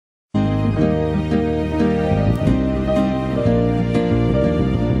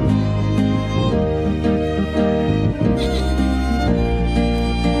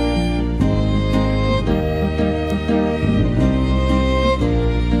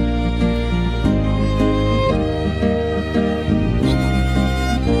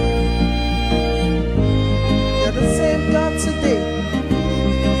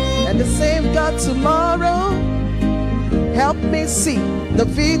me see the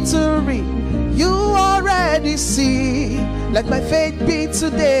victory you already see. Let my faith be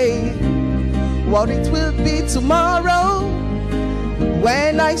today what it will be tomorrow.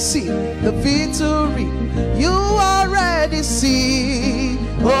 When I see the victory you already see.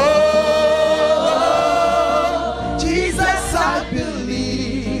 Oh, Jesus, I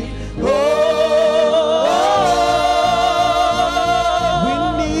believe. Oh,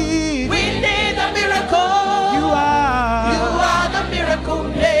 we need a miracle. You are the miracle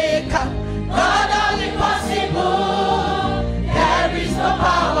maker. God of the impossible. There is no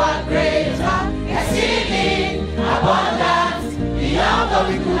power greater, exceeding abundance beyond what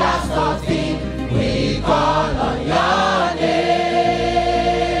we could ask or think. We call on your name,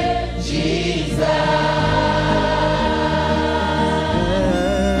 Jesus.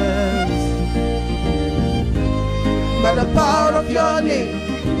 By the power of your name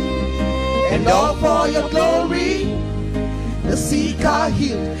and all for your glory, the sick are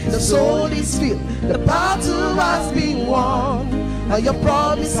healed, the soul is filled, the battle has been won. On your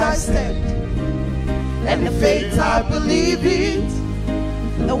promise I stand, and the faith I believe it.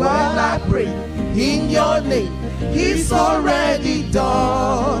 And when I pray in your name, it's already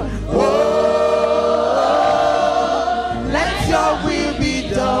done. Oh, let your will be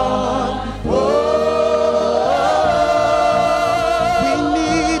done. Oh, we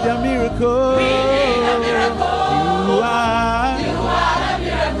need a miracle. We need a miracle. You are the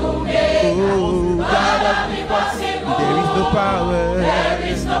miracle maker. Oh, God of the impossible. There is no power. There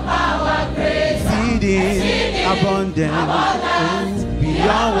is no power greater, exceeding abundance.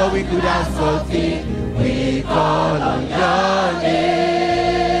 Beyond what we could ask or think, we call on your name.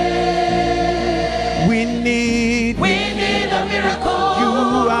 We need a miracle. You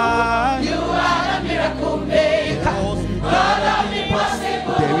are the miracle maker. God of the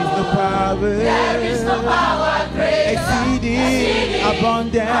impossible. There is no power greater, exceeding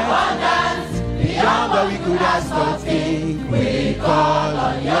abundance. Beyond what we could ask or think, we call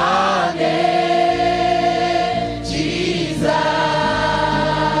on your name, Jesus.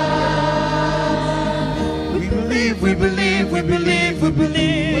 We believe, we believe, we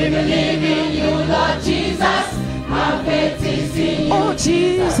believe. We believe in you, Lord Jesus. Our faith is in you. Oh,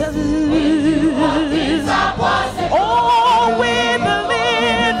 Jesus. All things are possible. Oh, we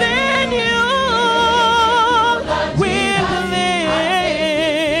believe in you. We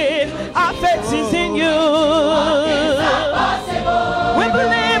believe. Our faith is in you. All things are possible. We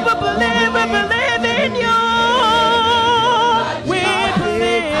believe, we believe, we believe in you.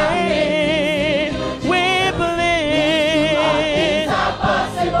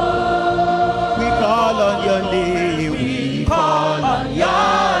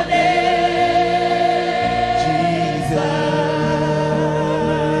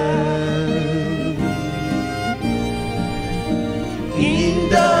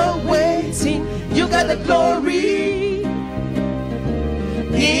 The glory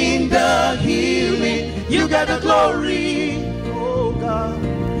in the healing, you got the glory, oh God.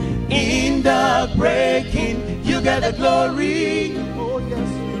 In the breaking, you got the glory, oh yes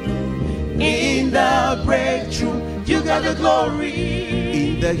you do. In the breakthrough, you got the glory.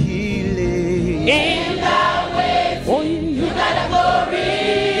 In the healing, in the waiting, oh, you got the glory.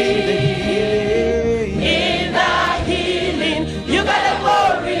 In the healing, in the healing, you got the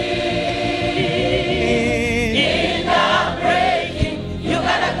glory.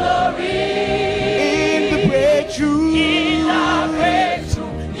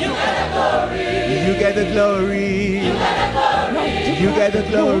 You get the glory. You get the glory. You get the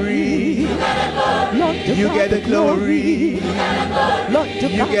glory. You get the glory.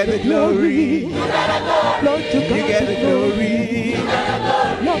 You get the glory.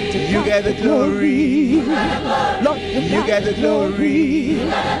 You get the glory. You get the glory.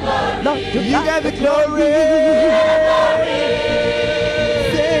 You get the glory.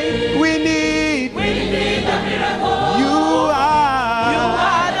 Say we need a miracle. You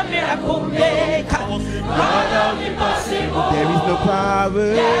are the miracle maker. God of the impossible. There is no power.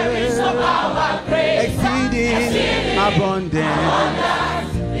 There is no power greater, exceeding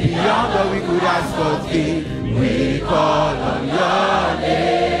abundance. Beyond what we could ask or think, we call on your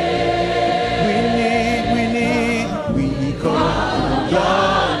name. We call on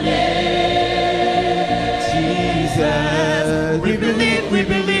your name, Jesus. We believe, we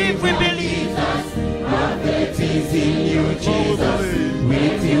believe, we believe. Our faith is in you, Jesus.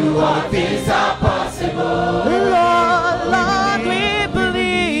 With you all things are possible. Lord, we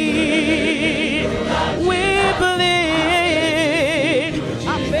believe. We believe.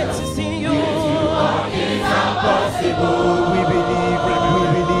 Our faith is in you. All things are possible. We believe, we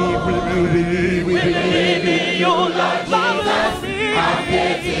believe, we believe, we believe in you, Lord.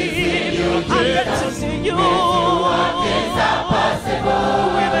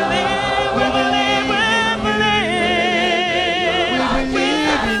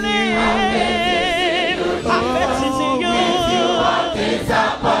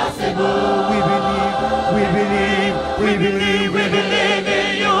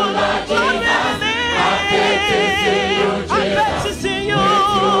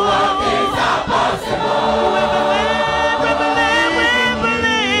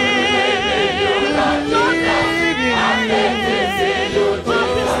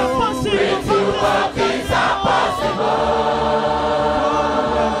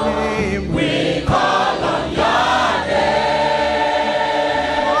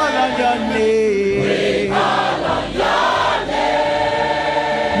 name. We call on your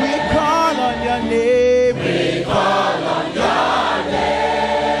name. We call on your name. We call on your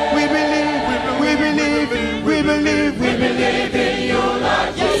name. We believe, we believe, we believe, we believe in you, Lord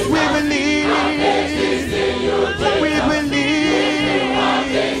Jesus. We believe, we believe. All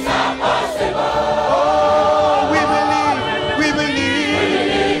things are possible. Oh, we believe, we believe. We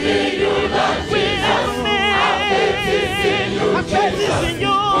believe in you, Lord Jesus. Our faith is in you, Jesus.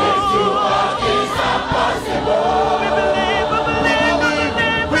 With you